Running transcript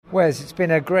Wes, it's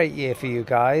been a great year for you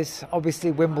guys. Obviously,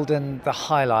 Wimbledon, the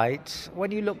highlight. When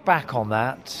you look back on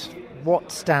that, what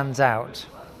stands out?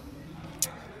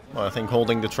 Well, I think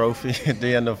holding the trophy at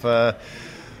the end of the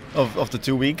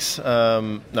 2 weeks.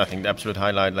 I think the absolute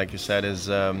highlight, like you said, is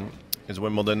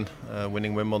Wimbledon,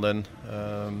 winning Wimbledon.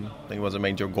 I think it was a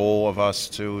major goal of us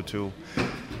to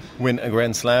win a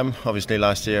Grand Slam. Obviously,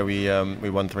 last year we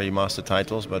won 3 master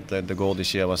titles, but the goal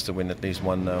this year was to win at least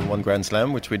one Grand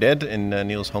Slam, which we did in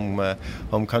Neal's home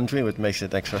country, which makes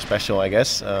it extra special, I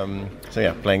guess.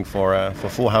 Playing for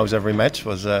full house every match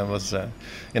was an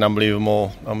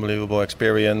unbelievable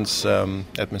experience.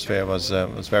 Atmosphere was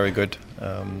very good.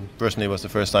 Personally, it was the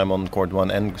first time on court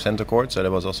 1 and center court, so that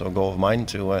was also a goal of mine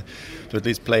to at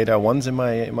least play there once in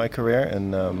my career.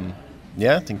 And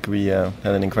I think we had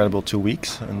an incredible 2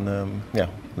 weeks, and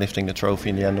lifting the trophy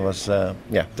in the end was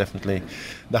definitely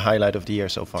the highlight of the year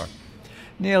so far.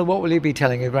 Neal, what will you be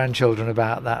telling your grandchildren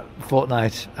about that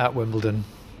fortnight at Wimbledon?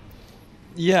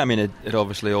 Yeah, I mean, it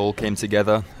obviously all came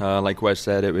together. Like Wes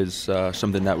said, it was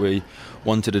something that we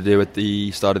wanted to do at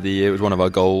the start of the year. It was one of our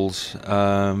goals.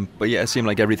 But yeah, it seemed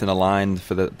like everything aligned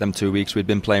for them 2 weeks. We'd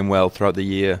been playing well throughout the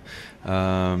year.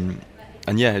 Like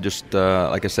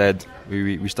I said,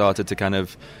 we started to kind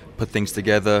of put things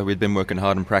together. We'd been working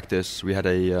hard in practice. We had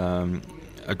a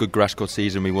good grass court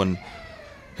season. We won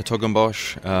at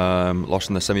Hertogenbosch, lost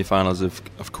in the semi-finals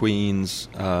of Queens,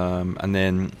 and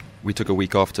then we took a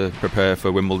week off to prepare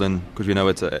for Wimbledon because we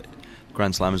know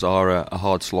Grand Slams are a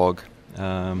hard slog.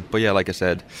 Like I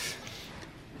said,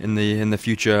 in the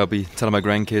future, I'll be telling my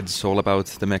grandkids all about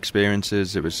them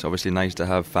experiences. It was obviously nice to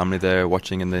have family there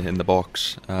watching in the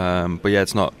box.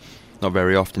 It's not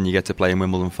very often you get to play in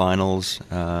Wimbledon finals.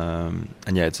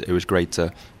 It was great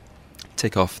to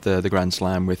tick off the Grand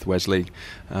Slam with Wesley,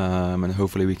 and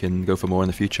hopefully we can go for more in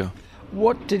the future.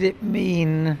 What did it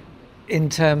mean in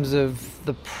terms of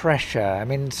the pressure? I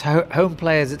mean, home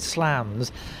players at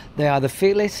slams, they either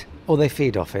feel it or they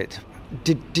feed off it.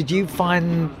 Did you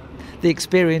find the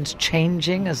experience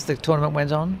changing as the tournament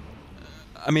went on?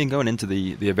 I mean, going into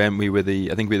the event, we were the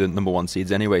number 1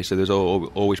 seeds anyway, so there's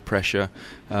always pressure.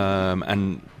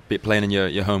 And playing in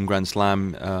your home Grand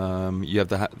Slam, you have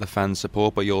the fan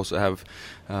support, but you also have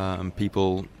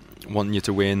people wanting you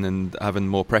to win and having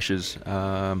more pressures,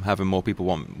 having more people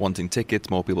wanting tickets,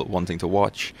 more people wanting to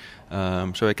watch.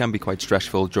 So it can be quite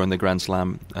stressful during the Grand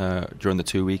Slam, during the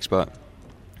 2 weeks, but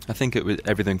I think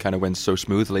everything kind of went so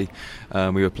smoothly.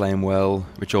 We were playing well,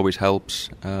 which always helps.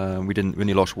 We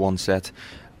only lost 1 set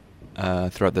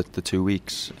throughout the 2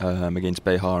 weeks against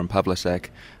Behar and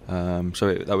Pavlicek.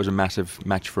 That was a massive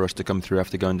match for us to come through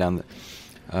after going down,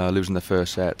 losing the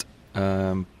first set.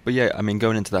 Going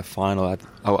into that final,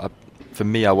 for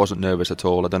me, I wasn't nervous at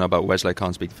all. I don't know about Wesley, I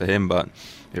can't speak for him, but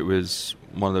it was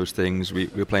one of those things. We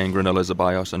were playing Granollers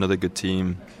Abayos, another good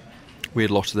team. We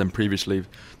had lost to them previously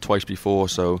twice before,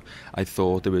 so I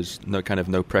thought there was no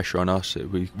pressure on us.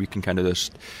 We can kind of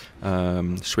just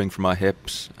swing from our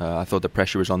hips. I thought the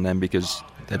pressure was on them because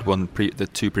they'd won the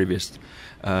 2 previous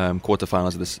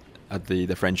quarterfinals at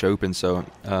the French Open. So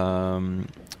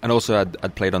and also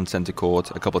I'd played on centre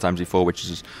court a couple of times before, which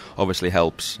obviously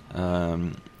helps.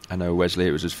 I know Wesley,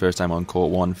 it was his first time on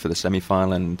court 1 for the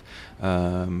semi-final and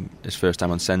his first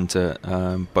time on centre,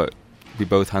 but we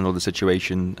both handled the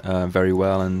situation very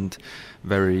well, and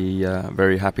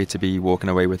very happy to be walking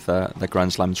away with the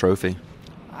Grand Slam trophy.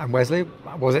 And Wesley,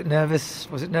 was it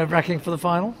nervous? Was it nerve-wracking for the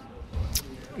final?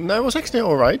 No, it was actually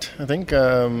all right. I think,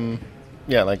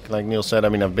 like Neal said, I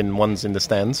mean, I've been once in the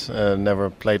stands, never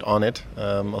played on it.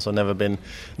 Also never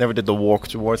did the walk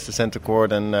towards the center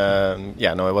court, and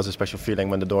it was a special feeling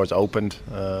when the doors opened.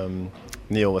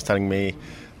 Neal was telling me,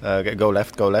 go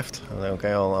left. I was like,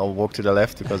 okay, I'll walk to the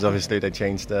left, because obviously they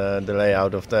changed the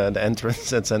layout of the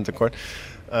entrance at center court.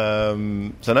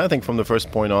 So now I think from the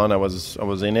first point on, I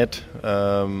was in it.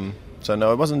 So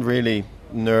no, I wasn't really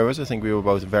nervous. I think we were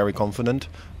both very confident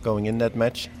going in that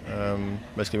match.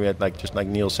 Basically, we had, just like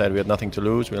Neal said, we had nothing to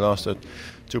lose. We lost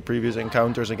 2 previous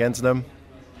encounters against them.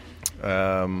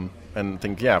 And I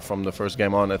think, from the first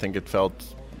game on, I think it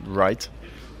felt right.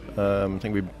 I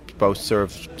think we both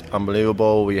served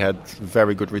unbelievable. We had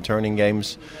very good returning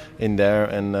games in there,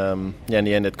 and in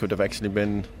the end it could have actually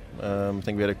been. I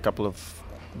think we had a couple of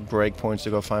break points to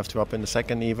go 5-2 up in the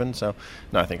second even. So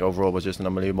no, I think overall it was just an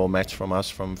unbelievable match from us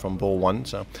from ball one.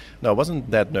 So no, I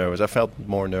wasn't that nervous. I felt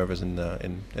more nervous in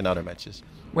other matches.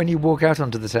 When you walk out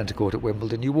onto the centre court at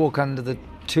Wimbledon, you walk under the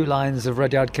two lines of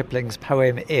Rudyard Kipling's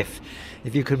poem If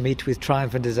you could meet with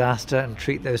triumph and disaster and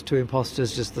treat those two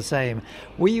impostors just the same.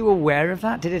 Were you aware of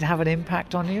that? Did it have an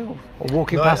impact on you? Or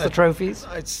walking past the trophies?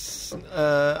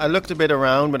 I looked a bit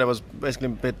around, but I was basically a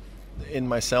bit in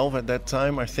myself at that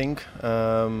time, I think,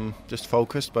 just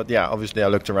focused. But yeah, obviously I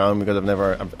looked around because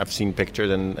I've seen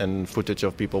pictures and footage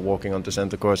of people walking onto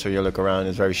centre court, so you look around,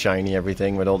 it's very shiny,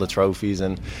 everything with all the trophies,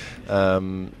 and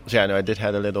so yeah, no, I did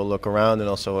have a little look around, and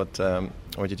also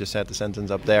what you just said, the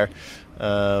sentence up there.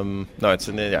 No, it's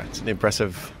an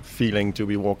impressive feeling to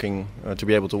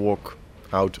be able to walk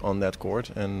out on that court,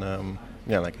 and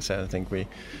yeah, like I said, I think we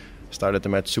started the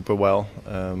match super well.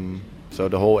 So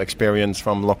the whole experience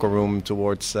from locker room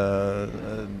towards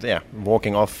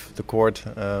walking off the court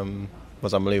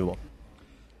was unbelievable.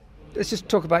 Let's just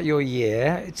talk about your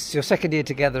year. It's your second year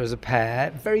together as a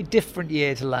pair. Very different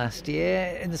year to last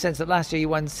year in the sense that last year you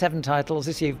won 7 titles.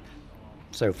 This year,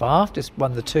 so far, just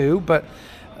won the 2, but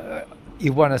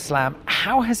you won a slam.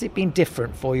 How has it been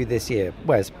different for you this year,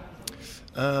 Wes?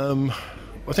 I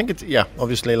think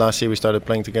obviously last year we started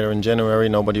playing together in January.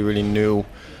 Nobody really knew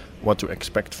what to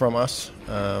expect from us.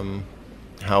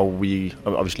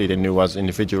 Obviously they knew us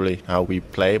individually, how we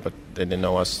play, but they didn't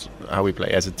know us how we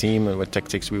play as a team and what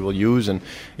tactics we will use. And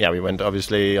yeah, we went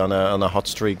obviously on a hot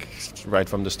streak right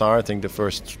from the start. I think the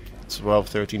first 12,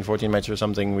 13, 14 matches or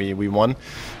something we won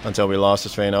until we lost the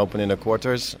Australian Open in the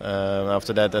quarters.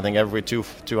 After that, I think every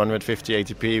 250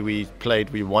 ATP we played,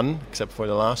 we won, except for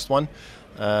the last one.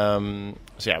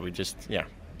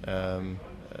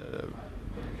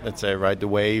 Let's say ride the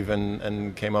wave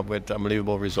and came up with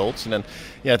unbelievable results. And then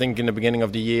I think in the beginning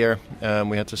of the year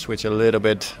we had to switch a little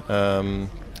bit,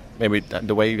 maybe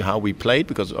the way how we played,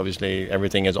 because obviously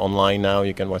everything is online now.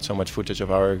 You can watch so much footage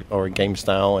of our game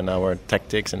style and our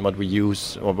tactics and what we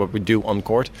use or what we do on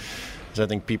court. So I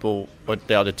think the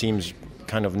other teams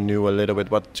kind of knew a little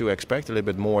bit what to expect, a little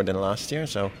bit more than last year.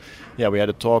 So yeah, we had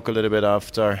to talk a little bit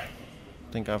after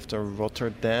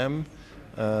Rotterdam.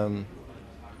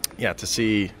 To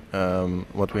see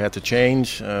what we had to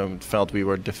change. Felt we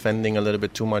were defending a little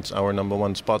bit too much our number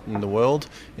one spot in the world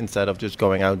instead of just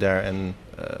going out there and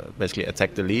basically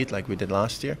attack the lead like we did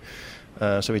last year.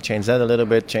 So we changed that a little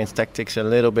bit, changed tactics a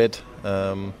little bit.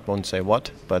 Won't say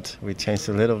what, but we changed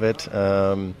a little bit.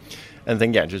 And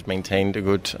then just maintained a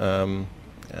good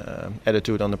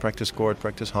attitude on the practice court,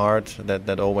 practice hard.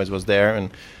 That always was there. And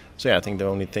so I think the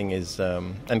only thing is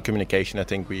and communication. I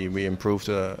think we improved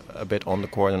a bit on the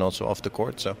court and also off the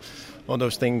court. So all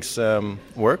those things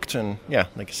worked, and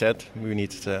like I said, we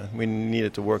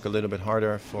needed to work a little bit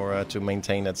harder to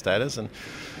maintain that status. And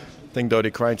I think Dodi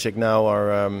Krajicek now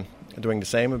are doing the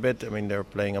same a bit. I mean, they're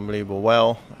playing unbelievable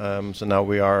well. So now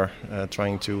we are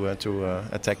trying to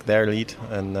attack their lead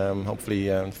and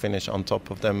hopefully finish on top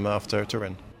of them after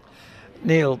Turin.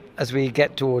 Neal, as we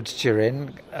get towards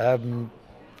Turin.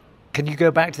 Can you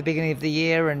go back to the beginning of the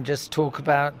year and just talk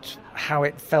about how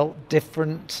it felt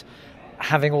different,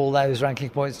 having all those ranking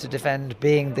points to defend,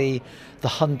 being the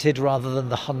hunted rather than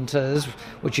the hunters,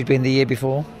 which you'd been the year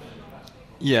before?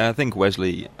 Yeah, I think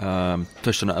Wesley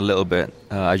touched on it a little bit.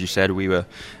 As you said, we were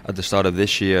at the start of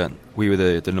this year, we were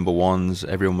the number ones.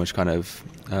 Everyone was kind of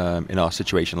in our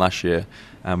situation last year,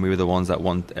 and we were the ones that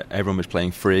won. Everyone was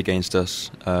playing free against us.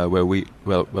 Where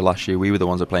last year we were the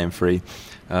ones that were playing free.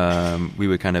 We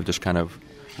were kind of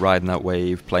riding that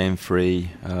wave, playing free,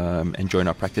 enjoying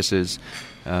our practices,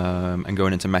 and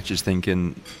going into matches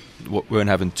thinking we weren't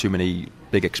having too many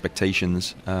big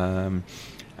expectations. And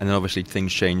then obviously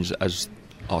things changed as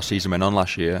our season went on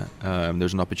last year. There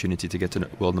was an opportunity to get to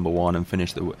world number one and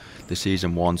finish the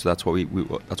season one, so that's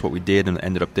what we did and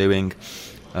ended up doing.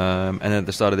 And then at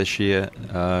the start of this year,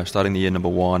 starting the year number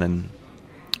one, and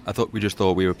we just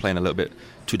thought we were playing a little bit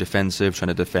too defensive, trying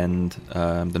to defend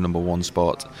the number one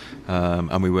spot,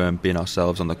 and we weren't being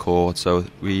ourselves on the court. So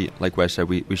we, like Wes said,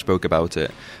 we spoke about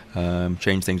it,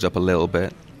 changed things up a little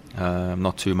bit,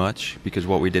 not too much, because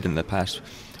what we did in the past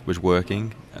was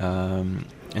working.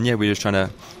 And we're just trying to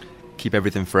keep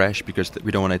everything fresh because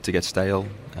we don't want it to get stale.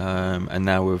 And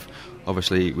now we've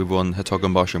won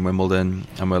Hertogenbosch and Wimbledon,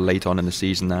 and we're late on in the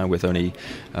season now with only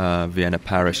Vienna,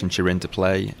 Paris and Turin to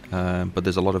play. But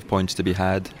there's a lot of points to be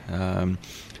had. I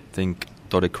think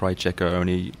Dodi Krajicek are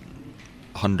only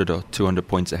 100 or 200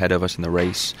 points ahead of us in the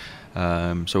race.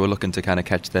 So we're looking to kind of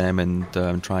catch them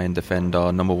and try and defend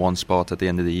our number one spot at the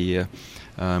end of the year.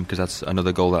 because that's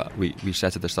another goal that we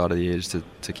set at the start of the year, is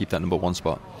to keep that number one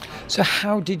spot. So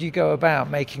how did you go about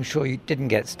making sure you didn't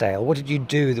get stale? What did you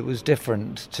do that was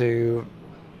different to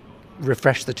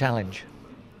refresh the challenge?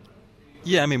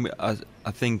 Yeah, I mean, I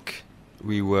think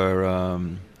we were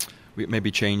we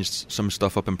maybe changed some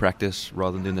stuff up in practice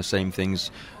rather than doing the same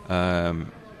things.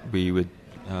 We would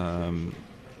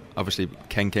obviously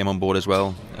Ken came on board as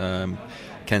well.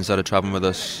 Ken started traveling with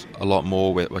us a lot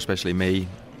more, especially me,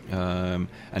 and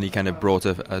he kind of brought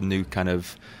a new kind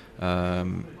of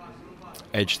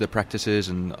edge to the practices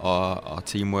and our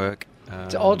teamwork.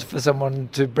 It's odd for someone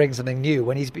to bring something new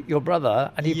when he's your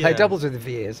brother and you played doubles with him for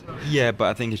years. Yeah, but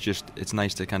I think it's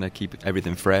nice to kind of keep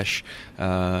everything fresh.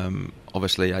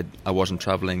 Obviously, I wasn't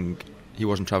traveling. He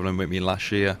wasn't traveling with me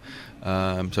last year,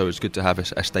 so it's good to have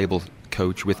a stable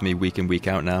coach with me week in, week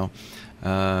out now.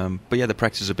 But yeah, the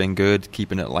practices have been good,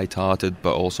 keeping it light-hearted,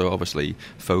 but also obviously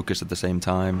focused at the same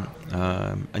time.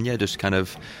 And yeah, just kind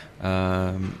of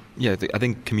I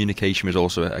think communication was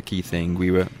also a key thing.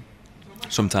 We were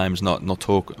sometimes not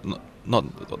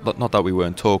that we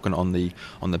weren't talking on the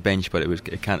bench, but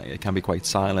it can be quite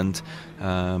silent.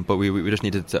 But we just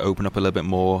needed to open up a little bit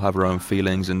more, have our own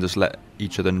feelings, and just let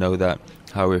each other know that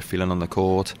how we're feeling on the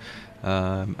court.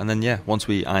 And then once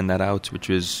we ironed that out, which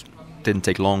didn't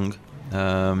take long,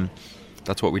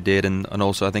 that's what we did. And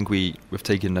also I think we've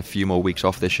taken a few more weeks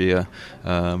off this year.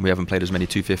 We haven't played as many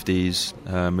 250s.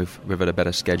 We've had a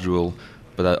better schedule,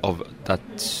 but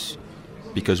that's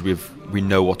because we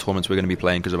know what tournaments we're going to be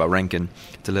playing because of our ranking.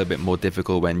 It's a little bit more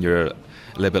difficult when you're a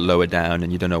little bit lower down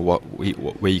and you don't know where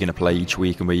you're going to play each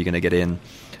week and where you're going to get in.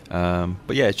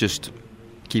 But yeah, it's just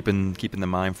keeping the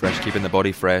mind fresh, keeping the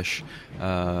body fresh,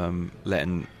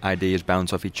 letting ideas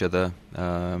bounce off each other,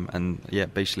 and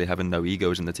basically having no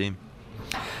egos in the team.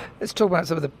 Let's talk about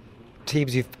some of the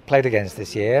teams you've played against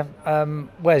this year.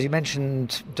 Wes, you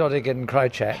mentioned Dodig and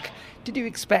Krajicek. Did you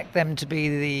expect them to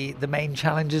be the main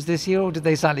challengers this year, or did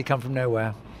they suddenly come from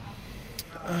nowhere?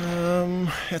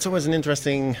 It's always an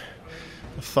interesting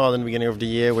thought in the beginning of the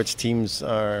year, which teams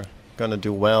are going to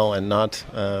do well and not.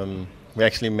 We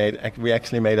actually made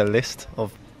a list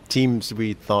of teams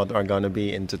we thought are going to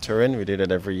be into Turin. We did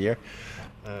it every year.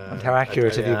 And how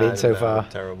accurate have you been so far?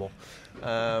 Terrible.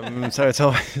 So it's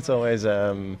always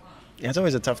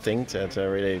a tough thing to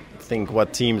really think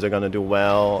what teams are going to do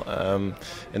well.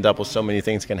 In doubles, so many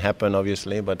things can happen,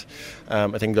 obviously. But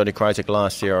I think Dodig Krajicek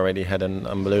last year already had an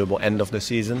unbelievable end of the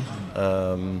season,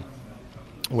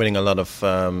 winning a lot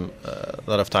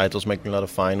of titles, making a lot of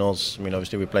finals. I mean,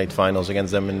 obviously we played finals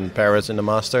against them in Paris in the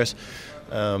Masters.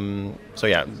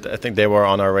 I think they were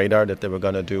on our radar that they were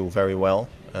going to do very well,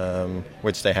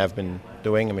 which they have been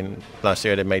doing. I mean, last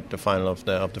year they made the final of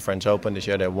the French Open. This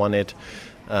year they won it.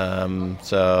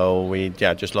 So we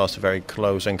just lost a very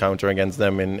close encounter against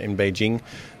them in Beijing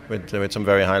with some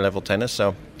very high level tennis.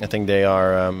 So I think they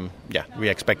are we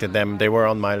expected them. They were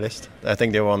on my list. I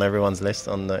think they were on everyone's list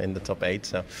in the top 8.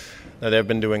 So they've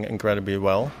been doing incredibly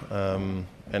well.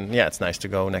 And it's nice to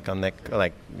go neck on neck,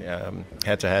 like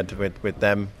head to head with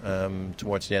them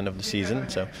towards the end of the season.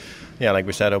 So like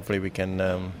we said, hopefully we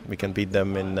can beat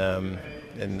them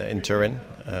in Turin.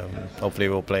 Hopefully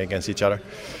we'll play against each other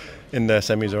in the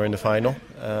semis or in the final.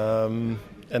 And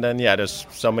then there's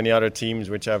so many other teams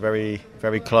which are very,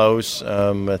 very close.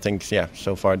 I think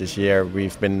so far this year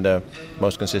we've been the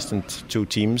most consistent 2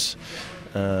 teams.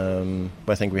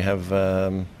 I think we have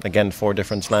again 4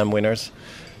 different Slam winners.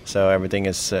 So everything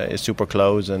is super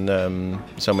close, and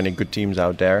so many good teams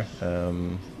out there.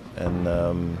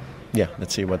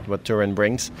 Let's see what Turin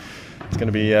brings. It's going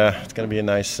to be a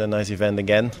nice event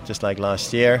again, just like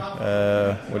last year,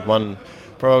 with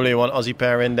probably one Aussie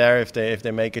pair in there if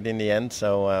they make it in the end.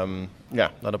 So a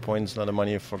lot of points, a lot of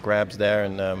money for grabs there,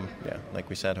 and like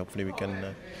we said, hopefully we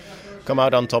can come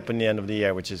out on top in the end of the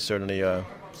year, which is certainly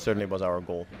was our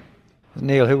goal.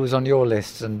 Neil, who was on your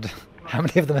list, and how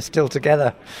many of them are still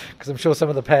together? Because I'm sure some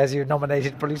of the pairs you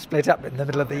nominated probably split up in the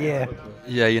middle of the year.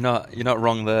 Yeah, you're not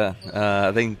wrong there.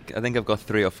 I think I've got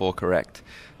 3 or 4 correct.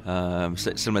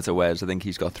 Similar to Wes, I think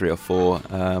he's got 3 or 4,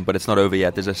 but it's not over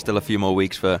yet. There's still a few more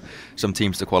weeks for some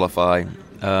teams to qualify.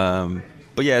 But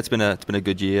it's been a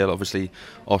good year. Obviously,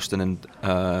 Austin and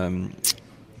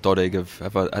Dodig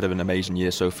have had an amazing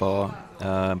year so far.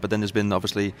 But then there's been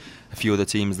obviously a few other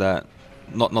teams that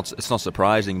it's not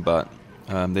surprising, but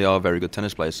they are very good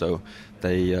tennis players. So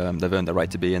they've earned the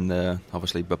right to be in there.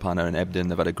 Obviously, Bapana and Ebden,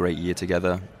 they've had a great year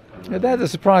together. They're the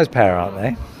surprise pair, aren't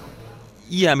they?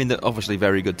 Yeah, I mean, they're obviously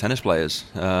very good tennis players.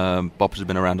 Bops has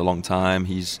been around a long time.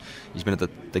 He's been at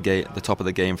the top of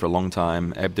the game for a long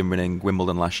time. Ebden winning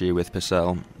Wimbledon last year with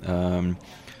Purcell.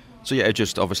 So yeah, it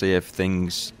just obviously if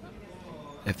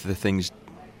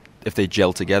they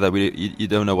gel together, you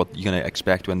don't know what you're going to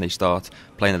expect when they start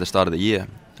playing at the start of the year.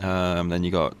 Then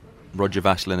you got Roger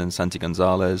Vaslin and Santi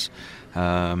Gonzalez,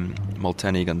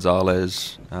 Molteni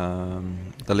Gonzalez.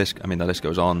 The list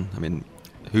goes on. I mean,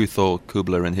 who thought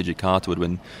Kubler and Hijikata would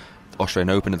win the Australian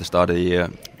Open at the start of the year?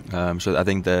 So I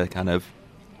think they're kind of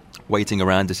waiting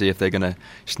around to see if they're going to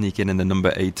sneak in the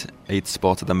number 8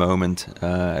 spot at the moment.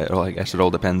 I guess it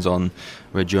all depends on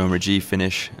where Joe and Rajiv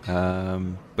finish.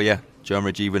 But yeah, Joe and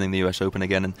Rajiv winning the US Open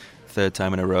again, and third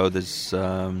time in a row. There's,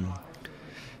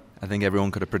 I think everyone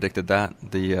could have predicted that.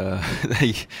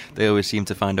 They always seem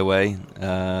to find a way. We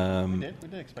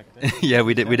did expect it. Yeah,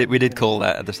 we did call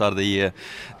that at the start of the year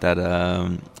that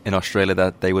in Australia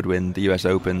that they would win the US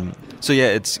Open. So yeah,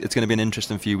 it's going to be an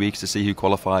interesting few weeks to see who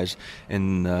qualifies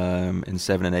in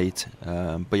 7 and 8.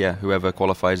 But yeah, whoever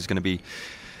qualifies is going to be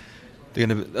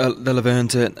they'll have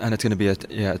earned it, and it's going to be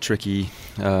a tricky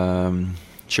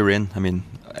Turin. I mean,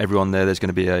 everyone there's going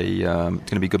to be it's going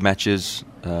to be good matches,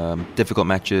 difficult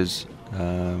matches.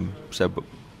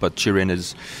 But Turin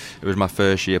it was my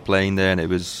first year playing there, and it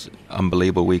was an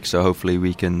unbelievable week. So hopefully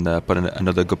we can put in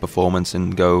another good performance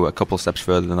and go a couple steps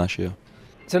further than last year.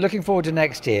 So looking forward to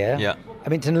next year. Yeah. I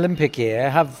mean, it's an Olympic year.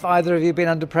 Have either of you been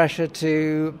under pressure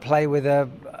to play with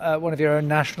one of your own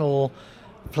national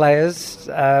players?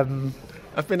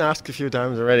 I've been asked a few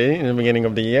times already in the beginning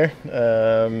of the year.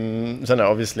 So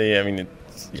no, obviously, I mean,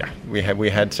 we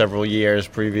had several years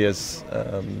previous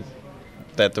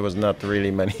that there was not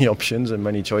really many options and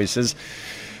many choices.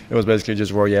 It was basically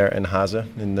just Royer and Haase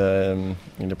in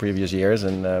the previous years,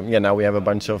 and now we have a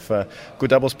bunch of good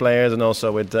doubles players, and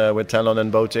also with Talon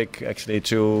and Botic, actually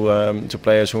two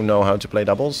players who know how to play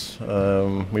doubles.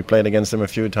 We played against them a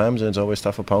few times, and it's always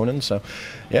tough opponents. So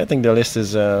yeah, I think the list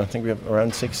is I think we have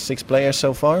around six players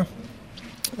so far.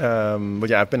 But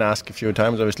yeah, I've been asked a few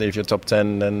times. Obviously, if you're top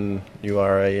 10, then you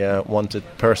are a wanted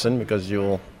person because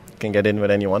you can get in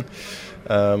with anyone.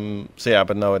 So yeah,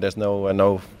 but no, there's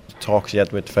no talks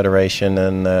yet with Federation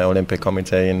and Olympic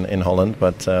Committee in Holland,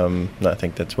 but I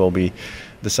think that will be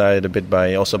decided a bit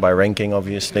by ranking,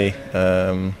 obviously.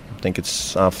 I think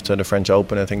it's after the French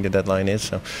Open, I think the deadline is,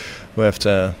 so we have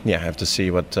to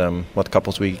see what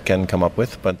couples we can come up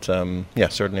with, but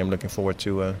certainly I'm looking forward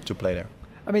to play there.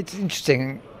 I mean, it's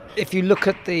interesting if you look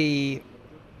at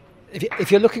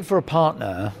if you're looking for a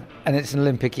partner and it's an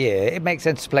Olympic year, it makes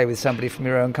sense to play with somebody from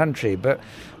your own country. But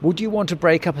would you want to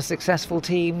break up a successful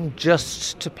team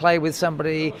just to play with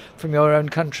somebody from your own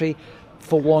country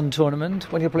for one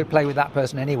tournament, when you'll probably play with that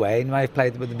person anyway and you may have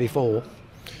played with them before?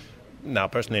 No,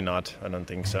 personally not. I don't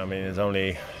think so. I mean, it's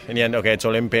only, in the end, okay, it's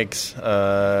Olympics.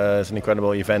 It's an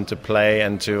incredible event to play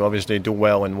and to obviously do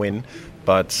well and win.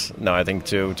 But no, I think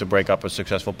to break up a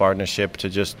successful partnership, to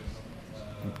just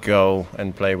go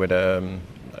and play with a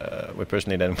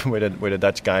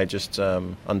Dutch guy just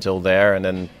until there, and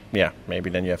then maybe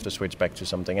then you have to switch back to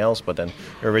something else. But then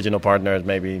your original partner is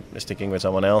maybe sticking with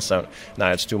someone else. So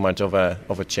now it's too much of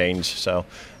a change. So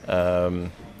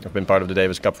I've been part of the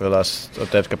Davis Cup team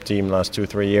the last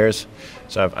 2-3 years.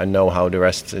 So I know how the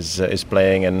rest is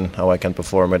playing and how I can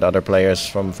perform with other players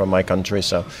from my country.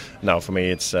 So now for me,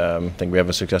 it's I think we have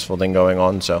a successful thing going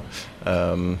on. So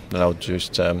I'll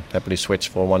just happily switch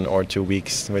for 1 or 2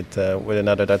 weeks with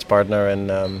another Dutch partner, and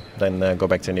then go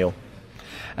back to Neal.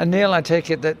 And Neal, I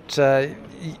take it that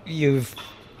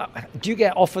do you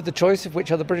get offered the choice of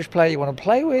which other British player you want to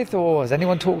play with, or has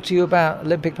anyone talked to you about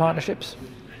Olympic partnerships?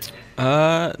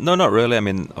 No, not really. I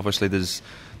mean, obviously there's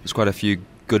quite a few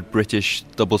good British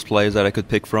doubles players that I could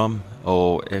pick from,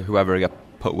 or whoever I got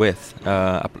put with.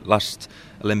 Last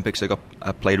Olympics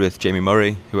I played with Jamie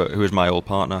Murray, who is my old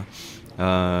partner.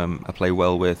 I play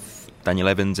well with Daniel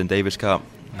Evans in Davis Cup.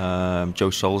 Joe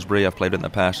Salisbury I've played with in the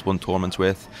past, won tournaments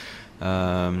with.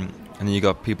 And then you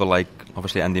got people like,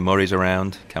 obviously Andy Murray's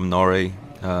around, Cam Norrie,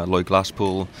 Lloyd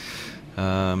Glasspool.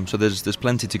 So there's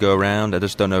plenty to go around. I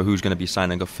just don't know who's going to be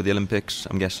signing up for the Olympics.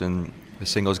 I'm guessing the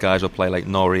singles guys will play like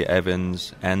Norrie,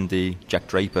 Evans, Andy, Jack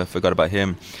Draper, forgot about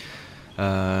him.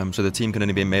 So the team can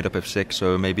only be made up of 6,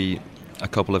 so maybe a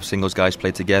couple of singles guys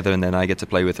play together and then I get to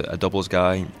play with a doubles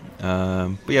guy.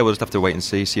 But yeah, we'll just have to wait and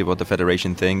see what the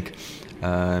Federation think.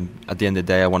 At the end of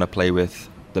the day, I want to play with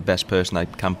the best person I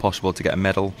can possible to get a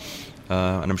medal.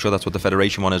 And I'm sure that's what the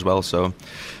Federation want as well. So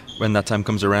when that time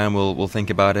comes around, we'll think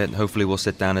about it. Hopefully we'll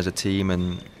sit down as a team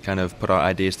and kind of put our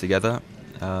ideas together.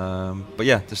 But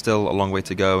yeah, there's still a long way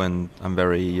to go, and I'm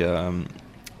very,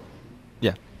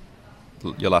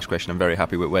 your last question, I'm very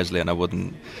happy with Wesley, and I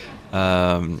wouldn't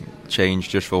change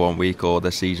just for 1 week or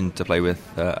the season to play with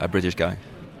a British guy.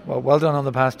 Well done on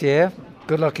the past year.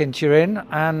 Good luck in Turin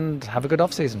and have a good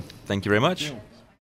off-season. Thank you very much.